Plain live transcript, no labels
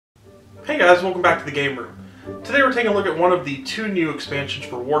Hey guys, welcome back to the Game Room. Today we're taking a look at one of the two new expansions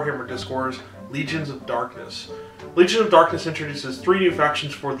for Warhammer Diskwars, Legions of Darkness. Legion of Darkness introduces three new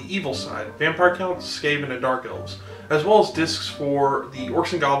factions for the evil side, Vampire Counts, Skaven, and Dark Elves, as well as discs for the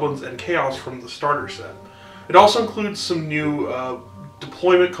Orcs and Goblins and Chaos from the starter set. It also includes some new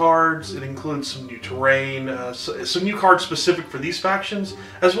deployment cards, it includes some new terrain, some new cards specific for these factions,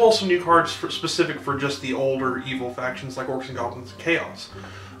 as well as some new cards specific for just the older evil factions like Orcs and Goblins and Chaos.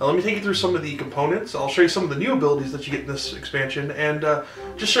 Let me take you through some of the components. I'll show you some of the new abilities that you get in this expansion, and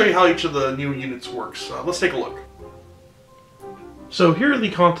just show you how each of the new units works. Let's take a look. So here are the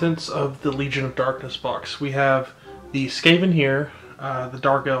contents of the Legion of Darkness box. We have the Skaven here, the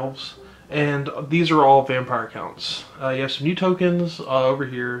Dark Elves, and these are all Vampire Counts. You have some new tokens over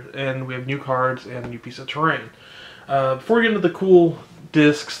here, and we have new cards and a new piece of terrain. Before we get into the cool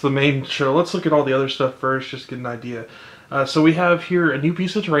discs, the main show, let's look at all the other stuff first, just to get an idea. So we have here a new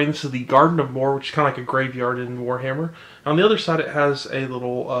piece of terrain. This is the Garden of Moor, which is kind of like a graveyard in Warhammer. On the other side it has a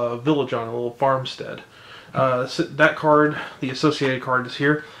little village on it, a little farmstead. So that card, the associated card, is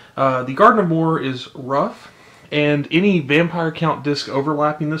here. The Garden of Moor is rough, and any Vampire Count disc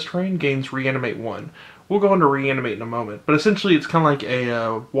overlapping this terrain gains Reanimate 1. We'll go into Reanimate in a moment, but essentially it's kind of like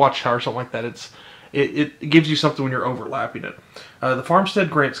a Watchtower or something like that. It gives you something when you're overlapping it. The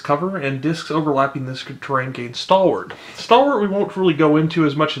Farmstead grants cover, and discs overlapping this terrain gain Stalwart. Stalwart we won't really go into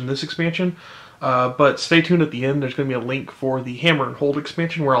as much in this expansion, but stay tuned at the end. There's going to be a link for the Hammer and Hold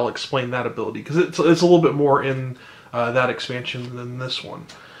expansion where I'll explain that ability, because it's a little bit more in that expansion than this one.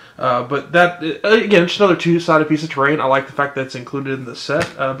 But that, again, it's another two-sided piece of terrain. I like the fact that it's included in the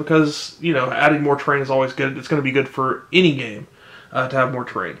set, because, you know, adding more terrain is always good. It's going to be good for any game. To have more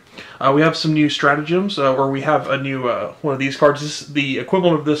terrain. We have some new stratagems, or we have a new one of these cards. The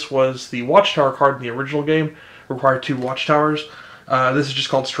equivalent of this was the Watchtower card in the original game, required 2 Watchtowers. This is just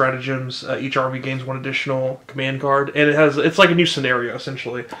called stratagems. Each army gains 1 additional command card, and it's like a new scenario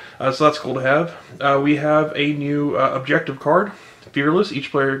essentially. So that's cool to have. We have a new objective card, Fearless.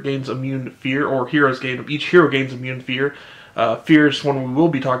 Each player gains immune fear, or each hero gains immune fear. Fear is one we will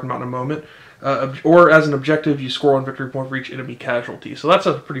be talking about in a moment. Or as an objective, you score 1 victory point for each enemy casualty. So that's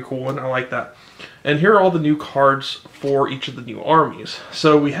a pretty cool one. I like that. And here are all the new cards for each of the new armies.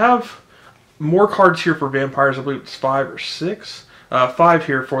 So we have more cards here for vampires. I believe it's 5 or 6. 5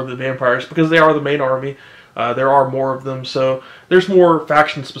 here for the vampires because they are the main army. There are more of them, so there's more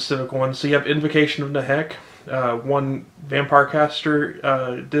faction-specific ones. So you have Invocation of Nehek. 1 Vampire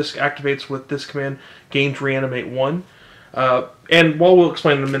Caster disc activates with this command, gains Reanimate 1. And while we'll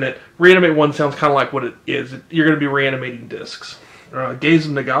explain in a minute, Reanimate 1 sounds kind of like what it is. You're going to be reanimating discs. Gaze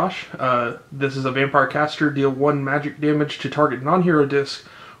of Nagash. This is a Vampire Caster. Deal 1 magic damage to target non-hero disc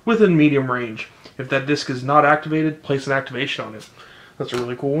within medium range. If that disc is not activated, place an activation on it. That's a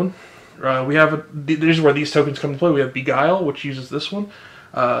really cool one. This is where these tokens come into play. We have Beguile, which uses this one.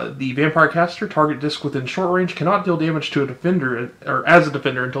 The Vampire Caster, target disc within short range, cannot deal damage to a defender, or as a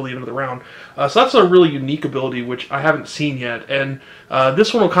defender, until the end of the round. So that's a really unique ability, which I haven't seen yet, and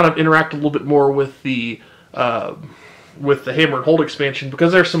this one will kind of interact a little bit more with the Hammer and Hold expansion,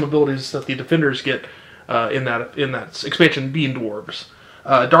 because there's some abilities that the defenders get in that expansion, being dwarves.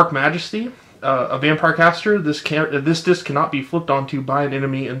 Dark Majesty, a Vampire Caster. This disc cannot be flipped onto by an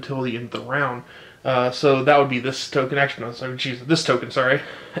enemy until the end of the round. So that would be this token. Actually, no, sorry, geez, this token, sorry.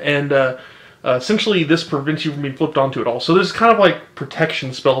 And essentially, this prevents you from being flipped onto it all. So this is kind of like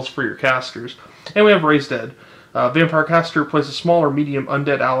protection spells for your casters. And we have Raise Dead. Vampire Caster places a small or medium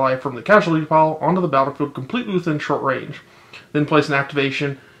undead ally from the casualty pile onto the battlefield completely within short range. Then place an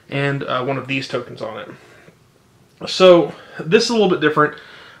activation and 1 of these tokens on it. So this is a little bit different.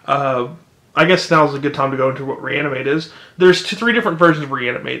 I guess now is a good time to go into what Reanimate is. There's 3 different versions of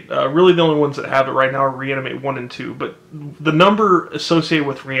Reanimate. Really the only ones that have it right now are Reanimate 1 and 2. But the number associated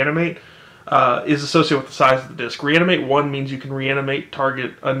with Reanimate is associated with the size of the disc. Reanimate 1 means you can reanimate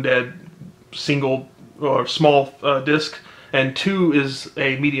target undead single or small disc. And 2 is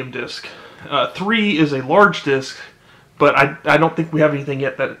a medium disc. 3 is a large disc, but I don't think we have anything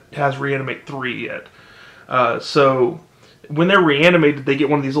yet that has Reanimate 3 yet. So when they're reanimated, they get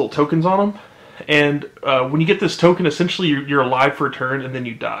one of these little tokens on them, and when you get this token, essentially you're alive for a turn, and then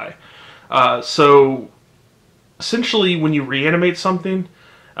you die. So essentially, when you reanimate something,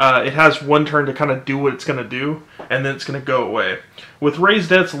 it has 1 turn to kind of do what it's going to do, and then it's going to go away. With Raise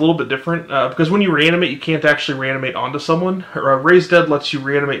Dead, it's a little bit different, because when you reanimate, you can't actually reanimate onto someone. Raise Dead lets you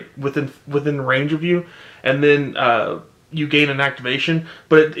reanimate within range of you, and then you gain an activation,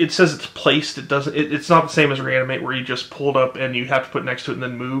 but it says it's placed. It's not the same as Reanimate where you just pull it up and you have to put it next to it and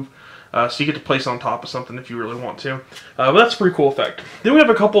then move. So you get to place it on top of something if you really want to. But that's a pretty cool effect. Then we have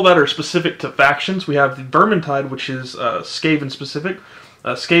a couple that are specific to factions. We have the Vermintide, which is Skaven specific.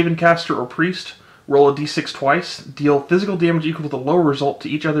 Skaven caster or priest. Roll a d6 twice. Deal physical damage equal to the lower result to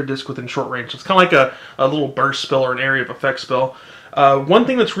each other disc within short range. So it's kind of like a little burst spell or an area of effect spell. One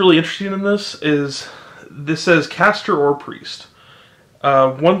thing that's really interesting in this is this says caster or priest.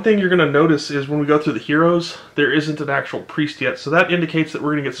 One thing you're going to notice is when we go through the heroes, there isn't an actual priest yet. So that indicates that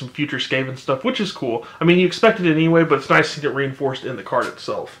we're going to get some future Skaven stuff, which is cool. I mean, you expected it anyway, but it's nice to get reinforced in the card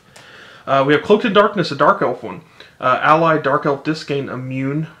itself. We have Cloaked in Darkness, a Dark Elf one. Allied Dark Elf disc gain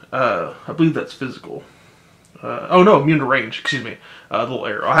immune. I believe that's physical. Oh no, immune to range, excuse me. The little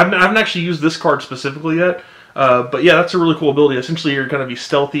arrow. I haven't actually used this card specifically yet. But yeah, that's a really cool ability. Essentially, you're going to be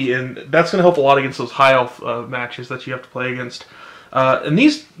stealthy, and that's going to help a lot against those high elf matches that you have to play against. And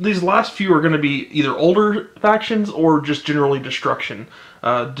these last few are going to be either older factions or just generally destruction.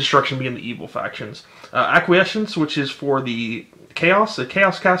 Destruction being the evil factions. Acquiescence, which is for the Chaos. A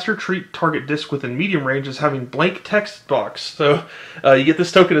Chaos caster, treat target disc within medium range as having blank text box. So you get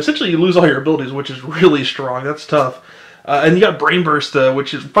this token. Essentially, you lose all your abilities, which is really strong. That's tough. And you got Brain Burst,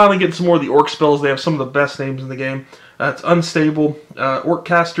 which is finally getting some more of the Orc spells. They have some of the best names in the game. It's unstable. Orc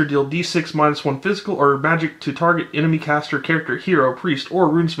caster, deal d6 -1 physical or magic to target enemy caster, character, hero, priest, or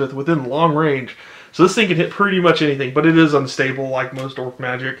runesmith within long range. So this thing can hit pretty much anything, but it is unstable like most Orc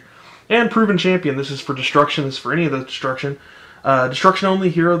magic. And Proven Champion. This is for destruction. This is for any of the destruction. Destruction only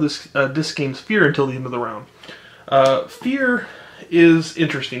hero. This disc gains fear until the end of the round. Fear is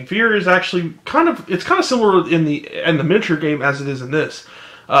interesting. Fear is actually kind of similar in the miniature game as it is in this.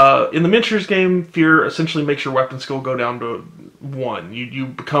 In the miniatures game, fear essentially makes your weapon skill go down to 1. You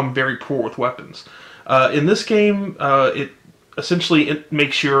become very poor with weapons. In this game, it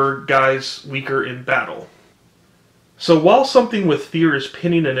makes your guys weaker in battle. So while something with fear is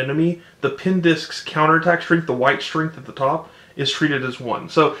pinning an enemy, the pin disc's counterattack strength, the white strength at the top, is treated as 1.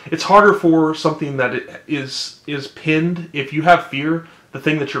 So it's harder for something that is pinned. If you have fear, the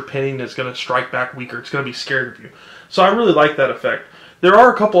thing that you're pinning is going to strike back weaker. It's going to be scared of you. So I really like that effect. There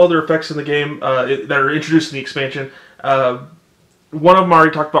are a couple other effects in the game that are introduced in the expansion. One of them I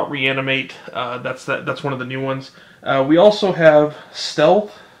already talked about, Reanimate. That's one of the new ones. We also have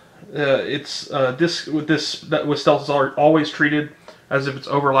Stealth. Disc with Stealth is always treated as if it's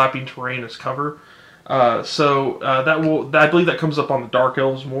overlapping terrain as cover. I believe that comes up on the Dark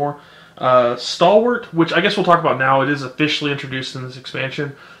Elves more. Stalwart, which I guess we'll talk about now. It is officially introduced in this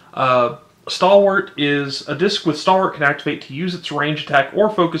expansion. Stalwart is a disc with Stalwart can activate to use its range attack or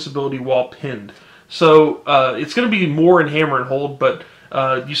focus ability while pinned. So it's going to be more in Hammer and Hold, but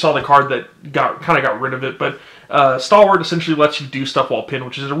you saw the card that kind of got rid of it. But Stalwart essentially lets you do stuff while pinned,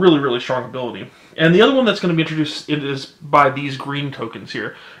 which is a really, really strong ability. And the other one that's going to be introduced is by these green tokens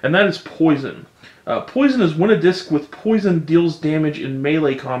here, and that is Poison. Poison is when a disc with poison deals damage in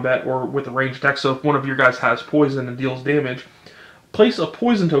melee combat or with a ranged attack. So if one of your guys has poison and deals damage, place a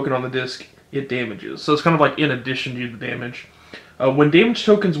poison token on the disc, it damages. So it's kind of like in addition to the damage. When damage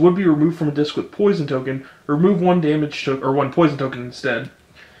tokens would be removed from a disc with poison token, remove one damage token or one poison token instead.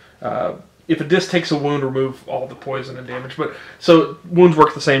 If a disc takes a wound, remove all the poison and damage. So wounds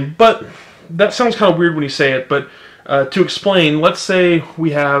work the same. But that sounds kind of weird when you say it. But to explain, let's say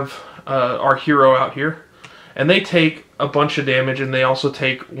we have our hero out here, and they take a bunch of damage, and they also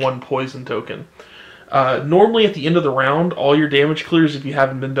take 1 poison token. Normally at the end of the round, all your damage clears if you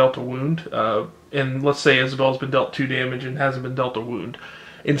haven't been dealt a wound. And let's say Isabel's been dealt 2 damage and hasn't been dealt a wound.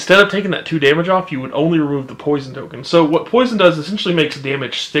 Instead of taking that 2 damage off, you would only remove the poison token. So what poison does essentially makes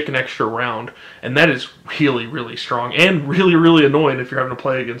damage stick an extra round, and that is really, really strong and really, really annoying if you're having to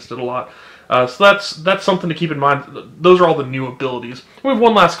play against it a lot. So that's something to keep in mind. Those are all the new abilities. We have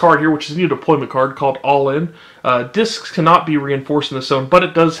one last card here, which is a new deployment card called All In. Discs cannot be reinforced in this zone, but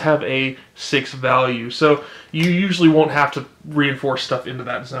it does have a 6 value. So you usually won't have to reinforce stuff into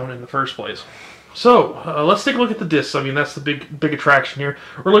that zone in the first place. So let's take a look at the discs. I mean, that's the big attraction here.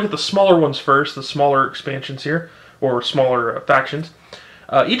 We're going to look at the smaller ones first, the smaller expansions here, or smaller factions.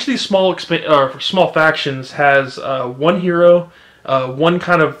 Each of these small factions has 1 hero, 1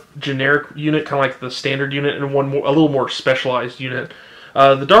 kind of generic unit, kind of like the standard unit, and a little more specialized unit.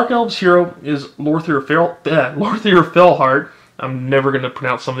 The Dark Elves hero is Lorthier Fellheart. I'm never going to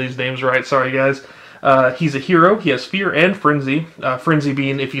pronounce some of these names right, sorry guys. He's a hero. He has Fear and Frenzy. Frenzy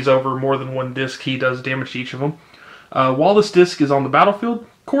being if he's over more than 1 disc, he does damage to each of them. While this disc is on the battlefield,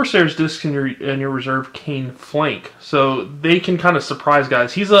 Corsair's discs in your reserve can flank, so they can kind of surprise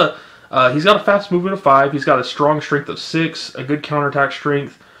guys. He's got a fast movement of 5. He's got a strong strength of 6, a good counterattack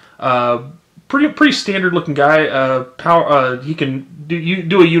strength, pretty standard looking guy. He can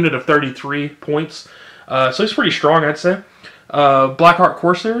do a unit of 33 points, so he's pretty strong, I'd say. Blackheart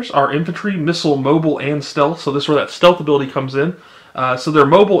Corsairs are infantry, missile, mobile, and stealth. So this is where that stealth ability comes in. So they're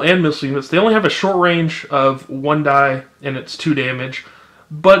mobile and missile units. They only have a short range of 1 die, and it's 2 damage.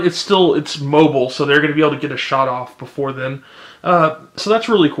 But it's mobile, so they're going to be able to get a shot off before then. So that's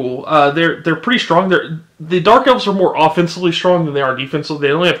really cool. They're pretty strong. The Dark Elves are more offensively strong than they are defensively.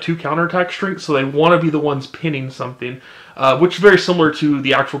 They only have 2 counterattack strength, so they want to be the ones pinning something, which is very similar to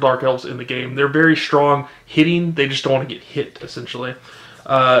the actual Dark Elves in the game. They're very strong hitting. They just don't want to get hit, essentially.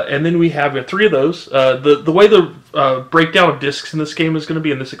 And then we have 3 of those. The way the breakdown of discs in this game is going to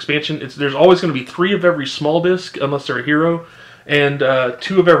be in this expansion, there's always going to be 3 of every small disc, unless they're a hero, and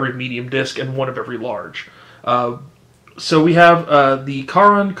 2 of every medium disc, and 1 of every large. So we have the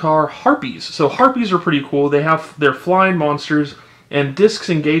Karan Kar Harpies. So Harpies are pretty cool. They're flying monsters, and discs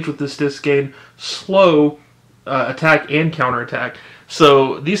engaged with this disc gain slow attack and counterattack.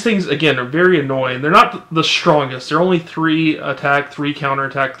 So these things, again, are very annoying. They're not the strongest. They're only 3 attack, 3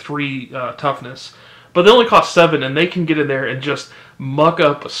 counterattack, 3 toughness. But they only cost 7, and they can get in there and just muck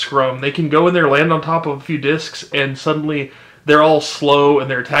up a scrum. They can go in there, land on top of a few discs, and suddenly they're all slow, and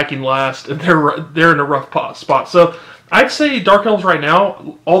they're attacking last, and they're in a rough spot. So I'd say Dark Elves right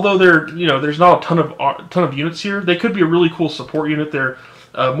now, although there's not a ton of units here, they could be a really cool support unit. They're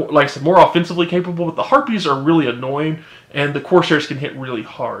like I said, more offensively capable, but the Harpies are really annoying, and the Corsairs can hit really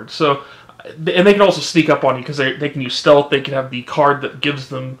hard. So, and they can also sneak up on you because they can use stealth. They can have the card that gives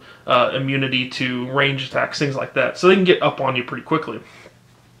them immunity to range attacks, things like that. So they can get up on you pretty quickly.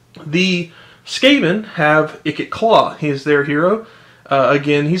 The Skaven have Ikit Claw. He's their hero.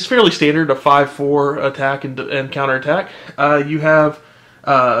 Again, he's fairly standard, a 5/4 attack and counterattack. You have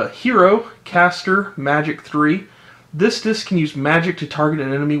Hero, Caster, Magic 3. This disc can use magic to target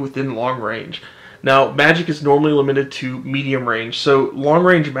an enemy within long range. Now, magic is normally limited to medium range, so long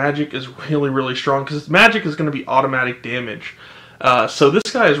range magic is really, really strong because magic is going to be automatic damage. So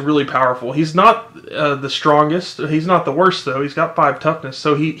this guy is really powerful. He's not the strongest. He's not the worst, though. He's got 5 toughness,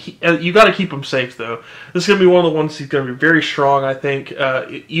 so you got to keep him safe, though. This is going to be one of the ones he's going to be very strong, I think,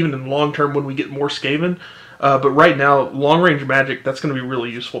 even in long term when we get more Skaven. But right now, long range magic, that's going to be really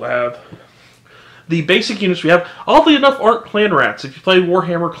useful to have. The basic units we have, oddly enough, aren't clan rats. If you play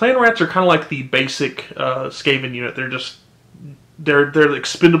Warhammer, clan rats are kind of like the basic Skaven unit. They're the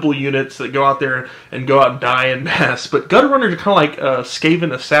expendable units that go out there and go out and die en masse. But Gutter Runners are kind of like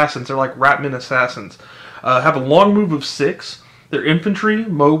Skaven assassins. They're like Ratman assassins. Have a long move of 6. They're infantry,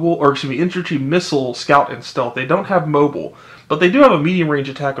 infantry, missile, scout, and stealth. They don't have mobile, but they do have a medium range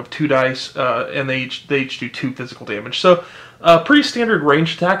attack of 2 dice, and they each do 2 physical damage. So, pretty standard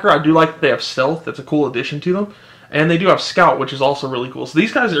range attacker. I do like that they have stealth. That's a cool addition to them. And they do have scout, which is also really cool. So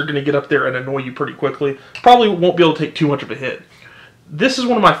these guys are going to get up there and annoy you pretty quickly. Probably won't be able to take too much of a hit. This is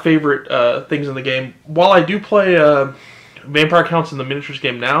one of my favorite things in the game. While I do play Vampire Counts in the miniatures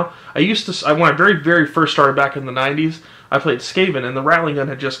game now, when I very, very first started back in the 90s, I played Skaven, and the Rattling Gun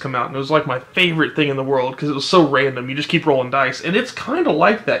had just come out, and it was like my favorite thing in the world because it was so random. You just keep rolling dice, and it's kind of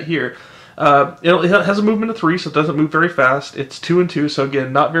like that here. It has a movement of 3, so it doesn't move very fast. It's 2 and 2, so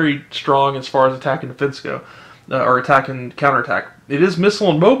again, not very strong as far as attack and defense go, or attack and counterattack. It is missile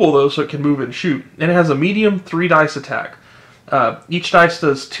and mobile, though, so it can move and shoot. And it has a medium 3 dice attack. Each dice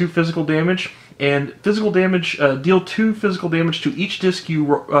does 2 physical damage, and physical damage, deal 2 physical damage to each disc you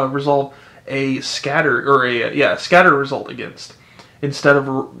resolve a scatter, or a scatter result against, instead of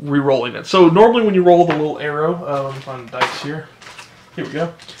re-rolling it. So normally when you roll the little arrow, let me find the dice here. Here we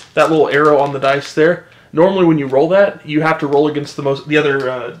go. That little arrow on the dice there. Normally when you roll that, you have to roll against the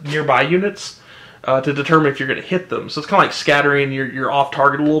other nearby units to determine if you're going to hit them. So it's kind of like scattering. You're off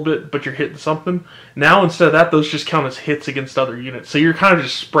target a little bit, but you're hitting something. Now instead of that, those just count as hits against other units. So you're kind of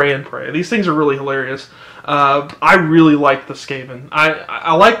just spray and pray. These things are really hilarious. I really like the Skaven.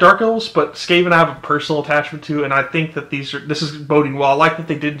 I like Dark Elves, but Skaven I have a personal attachment to, and I think that this is boding well. I like that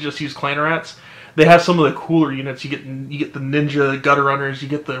they didn't just use clan rats. They have some of the cooler units. You get the ninja, the gutter runners. You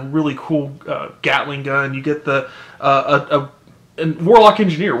get the really cool Gatling gun. You get the and Warlock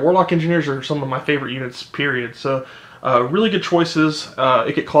Engineer. Warlock Engineers are some of my favorite units, period. So, really good choices.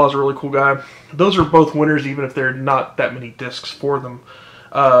 Ikit Claw is a really cool guy. Those are both winners, even if there are not that many discs for them.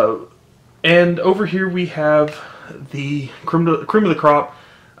 And over here we have the cream of the crop,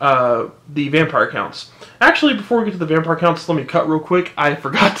 the Vampire Counts. Actually, before we get to the Vampire Counts, let me cut real quick. I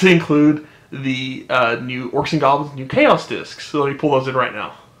forgot to include the new Orcs and Goblins, new Chaos discs. So let me pull those in right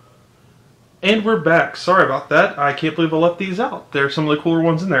now. And we're back. Sorry about that. I can't believe I left these out. There's some of the cooler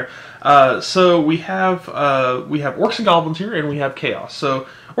ones in there. So we have Orcs and Goblins here, and we have Chaos. So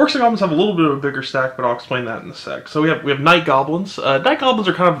Orcs and Goblins have a little bit of a bigger stack, but I'll explain that in a sec. So we have Night Goblins. Night Goblins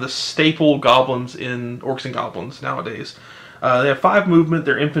are kind of the staple goblins in Orcs and Goblins nowadays. They have 5 movement,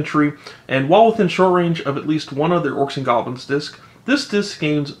 they're infantry, and while within short range of at least one other Orcs and Goblins disc, this disc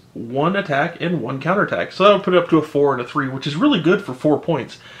gains 1 attack and 1 counterattack. So that'll put it up to a 4 and a 3, which is really good for 4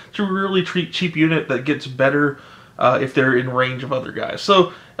 points. It's a really cheap unit that gets better if they're in range of other guys.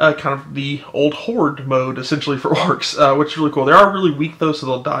 So kind of the old Horde mode, essentially, for Orcs, which is really cool. They are really weak, though, so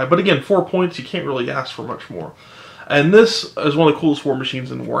they'll die. But again, 4 points, you can't really ask for much more. And this is one of the coolest war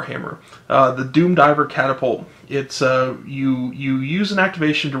machines in Warhammer. The Doom Diver Catapult. It's you use an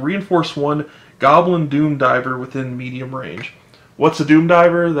activation to reinforce 1 Goblin Doom Diver within medium range. What's a Doom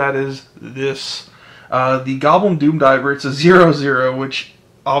Diver? That is this. The Goblin Doom Diver, it's a 0/0, which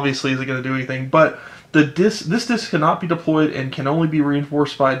obviously isn't going to do anything, but this disc cannot be deployed and can only be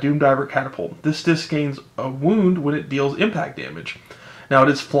reinforced by a Doom Diver Catapult. This disc gains a wound when it deals impact damage. Now, it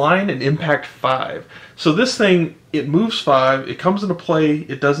is flying and impact 5. So this thing, it moves 5, it comes into play,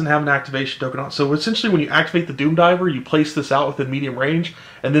 it doesn't have an activation token on it. So essentially, when you activate the Doom Diver, you place this out within medium range,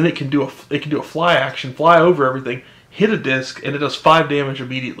 and then it can do a fly action, fly over everything, hit a disc, and it does 5 damage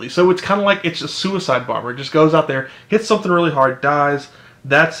immediately. So it's kind of like it's a suicide bomber. It just goes out there, hits something really hard, dies,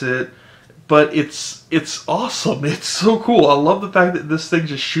 that's it. But it's awesome. It's so cool. I love the fact that this thing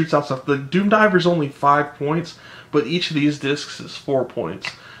just shoots out stuff. The Doom Diver is only 5 points, but each of these discs is 4 points.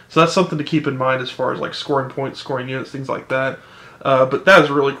 So that's something to keep in mind as far as like scoring points, scoring units, things like that. But that is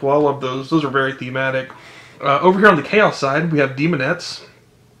really cool. I love those. Those are very thematic. Over here on the Chaos side, we have Demonettes.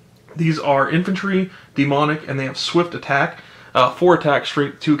 These are infantry, demonic, and they have swift attack. 4 attack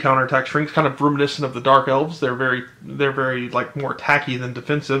strength, 2 counterattack strength, kind of reminiscent of the Dark Elves. They're very like more attacky than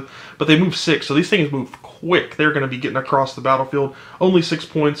defensive, but they move 6, so these things move quick. They're going to be getting across the battlefield. Only 6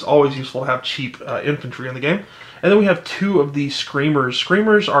 points. Always useful to have cheap infantry in the game. And then we have 2 of the Screamers.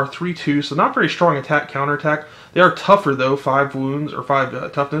 Screamers are 3/2, so not very strong attack, counterattack. They are tougher though, 5 wounds or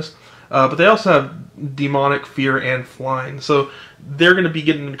 5 toughness. But they also have demonic, fear, and flying. So they're going to be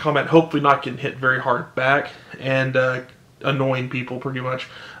getting into combat, hopefully not getting hit very hard back, and annoying people pretty much.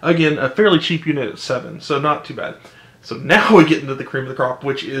 Again, a fairly cheap unit at 7, so not too bad. So now we get into the cream of the crop,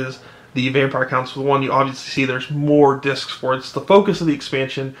 which is the Vampire Counts. The one you obviously see there's more discs for. It's the focus of the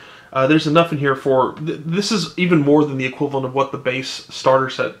expansion. There's enough in here for... This is even more than the equivalent of what the base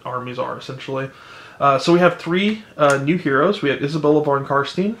starter set armies are, essentially. So we have 3 new heroes. We have Isabella von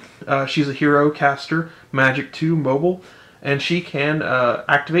Karstein. She's a hero, caster, magic 2, mobile, and she can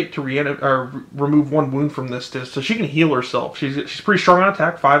activate to remove 1 wound from this disc. So she can heal herself. She's pretty strong on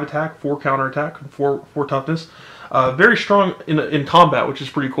attack, 5 attack, 4 counterattack, and 4 toughness. Very strong in combat, which is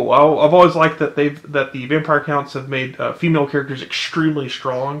pretty cool. I've always liked that the Vampire Counts have made female characters extremely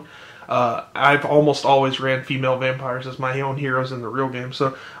strong. I've almost always ran female vampires as my own heroes in the real game,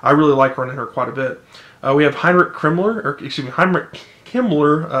 so I really like running her quite a bit. We have Heinrich Kimmler.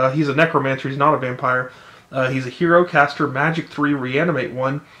 He's a necromancer. He's not a vampire. He's a hero, caster, magic 3, reanimate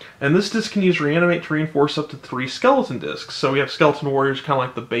 1, and this disc can use reanimate to reinforce up to 3 skeleton discs. So we have skeleton warriors, kind of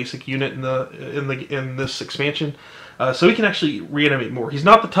like the basic unit in this expansion. So he can actually reanimate more. He's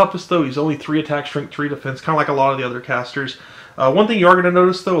not the toughest though. He's only 3 attack, strength, 3 defense, kind of like a lot of the other casters. One thing you are going to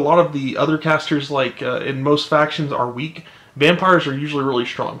notice though, a lot of the other casters, like in most factions, are weak. Vampires are usually really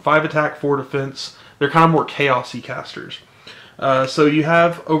strong. 5 attack, 4 defense. They're kind of more chaosy casters. So you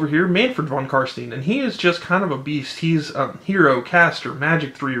have over here Manfred von Karstein, and he is just kind of a beast. He's a hero, caster,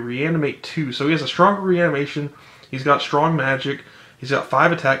 magic 3, reanimate 2. So he has a stronger reanimation. He's got strong magic. He's got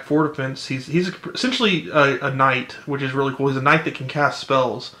 5 attack, 4 defense. He's essentially a knight, which is really cool. He's a knight that can cast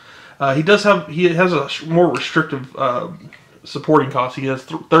spells. He has a more restrictive supporting cost. He has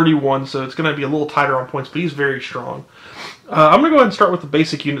 31, so it's going to be a little tighter on points, but he's very strong. I'm going to go ahead and start with the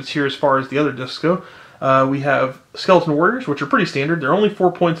basic units here as far as the other discs go. We have Skeleton Warriors, which are pretty standard. They're only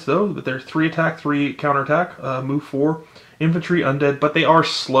 4 points though, but they're 3 attack, 3 counterattack, move 4, infantry, undead, but they are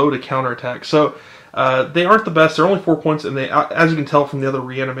slow to counterattack. So they aren't the best. They're only 4 points, and they, as you can tell from the other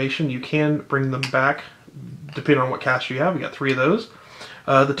reanimation, you can bring them back depending on what caster you have. We got 3 of those.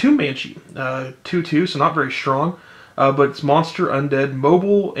 The Tomb Banshee, 2/2, so not very strong. But it's monster, undead,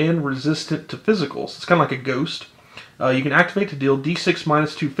 mobile, and resistant to physicals. It's kind of like a ghost. You can activate to deal d6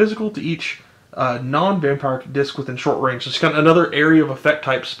 minus 2 physical to each non-vampire disc within short range. So it's kind of another area of effect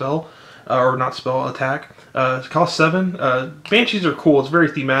type spell, or not spell, attack. It costs 7. Banshees are cool. It's very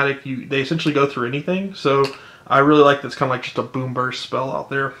thematic. They essentially go through anything. So I really like that's kind of like just a boom burst spell out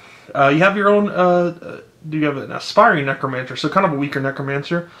there. You have your own. You have an aspiring necromancer, so kind of a weaker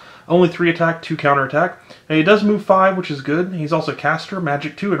necromancer. Only 3 attack, 2 counterattack. And he does move 5, which is good. He's also caster,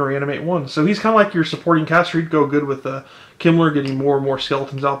 magic 2, and reanimate 1. So he's kind of like your supporting caster. He'd go good with Kimmler, getting more and more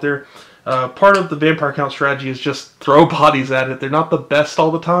skeletons out there. Part of the vampire count strategy is just throw bodies at it. They're not the best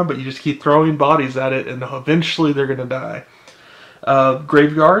all the time, but you just keep throwing bodies at it, and eventually they're going to die.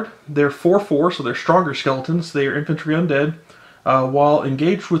 Graveyard, they're 4/4, so they're stronger skeletons. They are infantry undead. While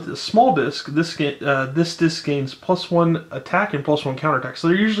engaged with a small disc, this disc gains +1 attack and +1 counterattack. So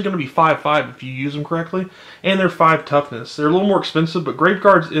they're usually going to be 5/5 if you use them correctly, and they're 5 toughness. They're a little more expensive, but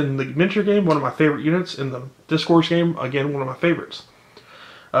Graveguards in the miniature game, one of my favorite units. In the Diskwars game, again, one of my favorites.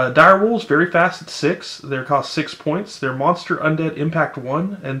 Direwolves, very fast at 6. They cost 6 points. They're monster undead impact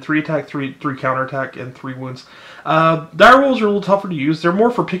 1 and 3 attack, 3 counterattack, and 3 wounds. Direwolves are a little tougher to use. They're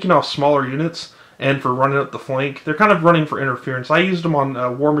more for picking off smaller units and for running up the flank. They're kind of running for interference. I used them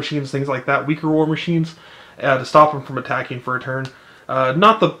on war machines, things like that, weaker war machines, to stop them from attacking for a turn.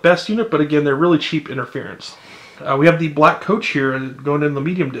 Not the best unit, but again, they're really cheap interference. We have the Black Coach here going in the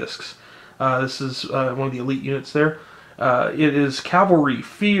medium discs. This is one of the elite units there. It is Cavalry,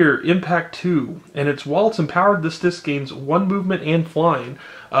 Fear, Impact 2, and while it's empowered, this disc gains 1 movement and flying.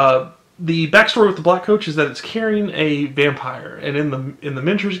 The backstory with the Black Coach is that it's carrying a vampire, and in the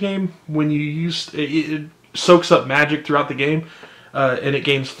miniatures game, when you use it soaks up magic throughout the game, and it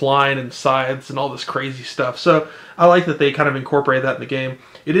gains flying and scythes and all this crazy stuff. So I like that they kind of incorporate that in the game.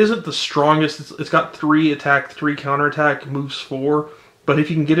 It isn't the strongest. It's got 3 attack, 3 counterattack, moves 4. But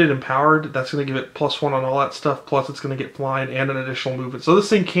if you can get it empowered, that's going to give it +1 on all that stuff. Plus, it's going to get flying and an additional movement. So this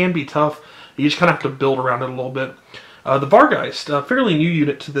thing can be tough. You just kind of have to build around it a little bit. The Vargeist, a fairly new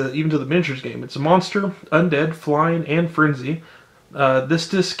unit even to the miniatures game. It's a monster, undead, flying, and frenzy. This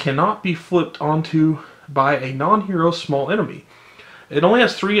disc cannot be flipped onto by a non-hero small enemy. It only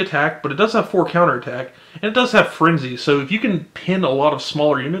has 3 attack, but it does have 4 counterattack, and it does have frenzy. So if you can pin a lot of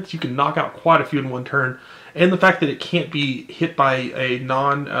smaller units, you can knock out quite a few in one turn. And the fact that it can't be hit by a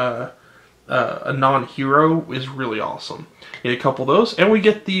non-hero is really awesome. Get a couple of those, and we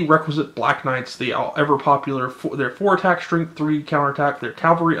get the requisite Black Knights, the ever popular. They're 4 attack, strength, 3 counterattack. They're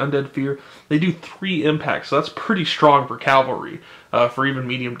cavalry, undead, fear. They do 3 impacts, so that's pretty strong for cavalry, for even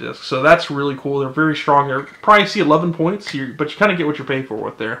medium discs. So that's really cool. They're very strong. They're probably see 11 points here, but you kind of get what you're paying for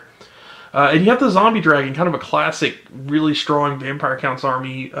with there. And you have the Zombie Dragon, kind of a classic, really strong Vampire Counts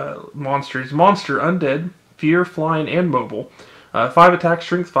army monster. It's monster, undead, fear, flying, and mobile. 5 attack,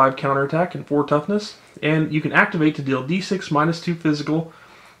 strength, 5 counterattack, and 4 toughness. And you can activate to deal d6 -2 physical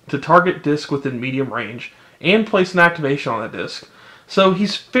to target disc within medium range, and place an activation on that disc. So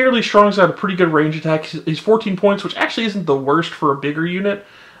he's fairly strong. He's got a pretty good range attack. He's 14 points, which actually isn't the worst for a bigger unit.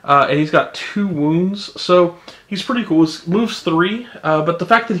 And he's got 2 wounds, so he's pretty cool. He moves 3, but the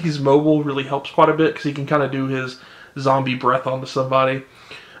fact that he's mobile really helps quite a bit because he can kind of do his zombie breath onto somebody.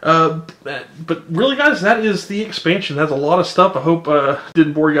 But really, guys, that is the expansion. That's a lot of stuff. I hope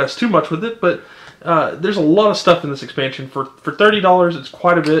didn't bore you guys too much with it, but there's a lot of stuff in this expansion. For $30, it's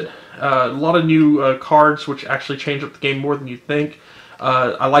quite a bit. A lot of new cards, which actually change up the game more than you think.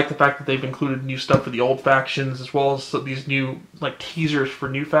 I like the fact that they've included new stuff for the old factions, as well as these new teasers for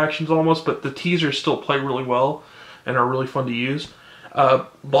new factions almost, but the teasers still play really well and are really fun to use. A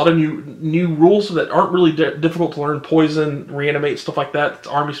lot of new rules that aren't really difficult to learn. Poison, reanimate, stuff like that. It's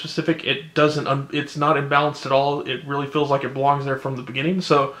army specific. It's not imbalanced at all. It really feels like it belongs there from the beginning.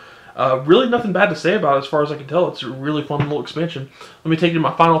 So really nothing bad to say about it as far as I can tell. It's a really fun little expansion. Let me take you to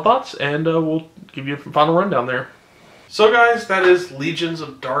my final thoughts, and we'll give you a final rundown there. So guys, that is Legions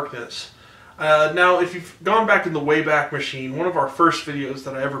of Darkness. Now, if you've gone back in the Wayback Machine, one of our first videos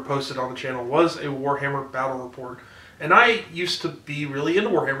that I ever posted on the channel was a Warhammer battle report. And I used to be really into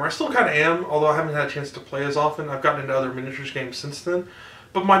Warhammer. I still kind of am, although I haven't had a chance to play as often. I've gotten into other miniatures games since then.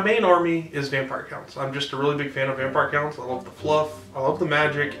 But my main army is Vampire Counts. I'm just a really big fan of Vampire Counts. I love the fluff, I love the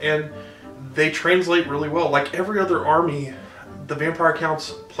magic, and they translate really well. Like every other army, the Vampire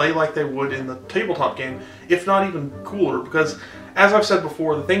Counts play like they would in the tabletop game, if not even cooler, because as I've said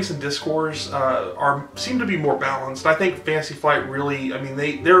before, the things in Diskwars seem to be more balanced. I think Fantasy Flight really, I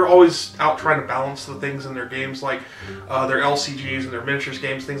mean, they're always out trying to balance the things in their games, like their LCGs and their miniatures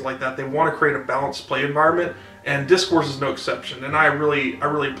games, things like that. They want to create a balanced play environment, and Diskwars is no exception, and I really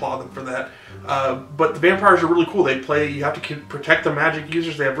applaud them for that. But the vampires are really cool. They play, you have to protect the magic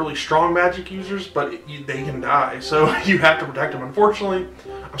users. They have really strong magic users, but they can die, so you have to protect them. Unfortunately,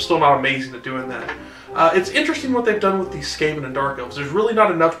 I'm still not amazing at doing that. It's interesting what they've done with these Skaven and Dark Elves. There's really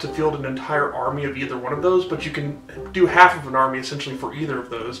not enough to field an entire army of either one of those, but you can do half of an army essentially for either of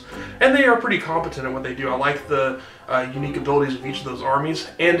those. And they are pretty competent at what they do. I like the unique abilities of each of those armies,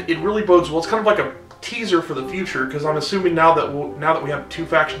 and it really bodes well. It's kind of like a teaser for the future, because I'm assuming now that we have two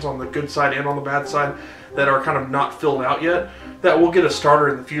factions on the good side and on the bad side that are kind of not filled out yet, that we'll get a starter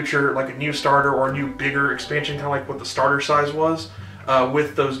in the future, like a new starter or a new bigger expansion, kind of like what the starter size was,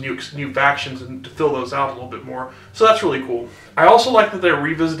 with those new factions, and to fill those out a little bit more. So that's really cool. I also like that they're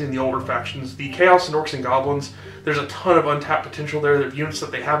revisiting the older factions. The Chaos and Orcs and Goblins, there's a ton of untapped potential there. There are units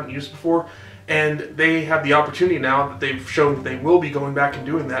that they haven't used before, and they have the opportunity now that they've shown that they will be going back and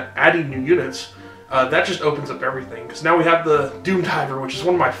doing that, adding new units. That just opens up everything, because now we have the Doomdiver, which is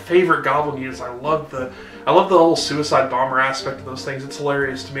one of my favorite Goblin units. I love the whole suicide bomber aspect of those things. It's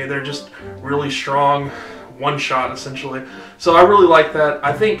hilarious to me. They're just really strong, one shot essentially. So I really like that.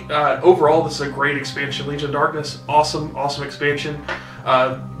 I think overall this is a great expansion. Legion of Darkness, awesome expansion.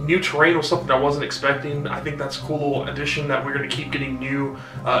 New terrain was something I wasn't expecting. I think that's a cool little addition that we're going to keep getting new,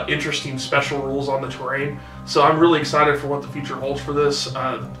 interesting special rules on the terrain. So I'm really excited for what the future holds for this.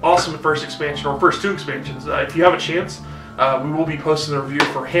 Awesome first expansion, or first two expansions. If you have a chance, we will be posting a review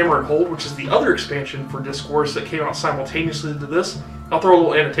for Hammer and Hold, which is the other expansion for Diskwars that came out simultaneously to this. I'll throw a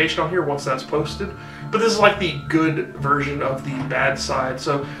little annotation on here once that's posted. But this is like the good version of the bad side.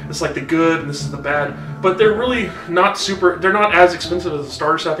 So it's like the good and this is the bad. But they're really not they're not as expensive as the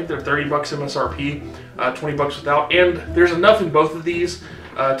starter set. I think they're 30 bucks MSRP, 20 bucks without. And there's enough in both of these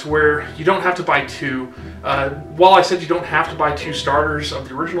to where you don't have to buy two. While I said you don't have to buy two starters of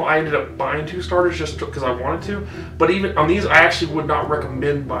the original, I ended up buying two starters just because I wanted to. But even on these, I actually would not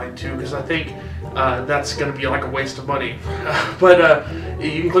recommend buying two, because I think that's going to be like a waste of money. But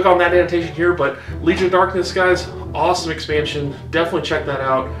you can click on that annotation here. But Legion of Darkness, guys, awesome expansion. Definitely check that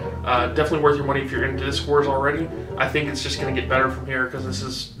out. Definitely worth your money if you're into Diskwars already. I think it's just going to get better from here, because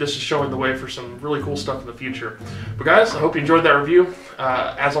this is showing the way for some really cool stuff in the future. But guys, I hope you enjoyed that review.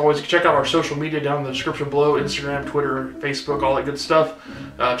 As always, check out our social media down in the description below: Instagram, Twitter, Facebook, all that good stuff.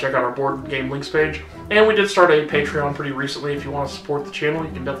 Check out our board game links page. And we did start a Patreon pretty recently. If you want to support the channel,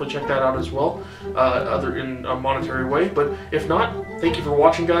 you can definitely check that out as well, other in a monetary way. But if not, thank you for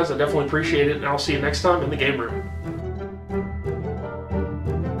watching, guys. I definitely appreciate it, and I'll see you next time in the game room.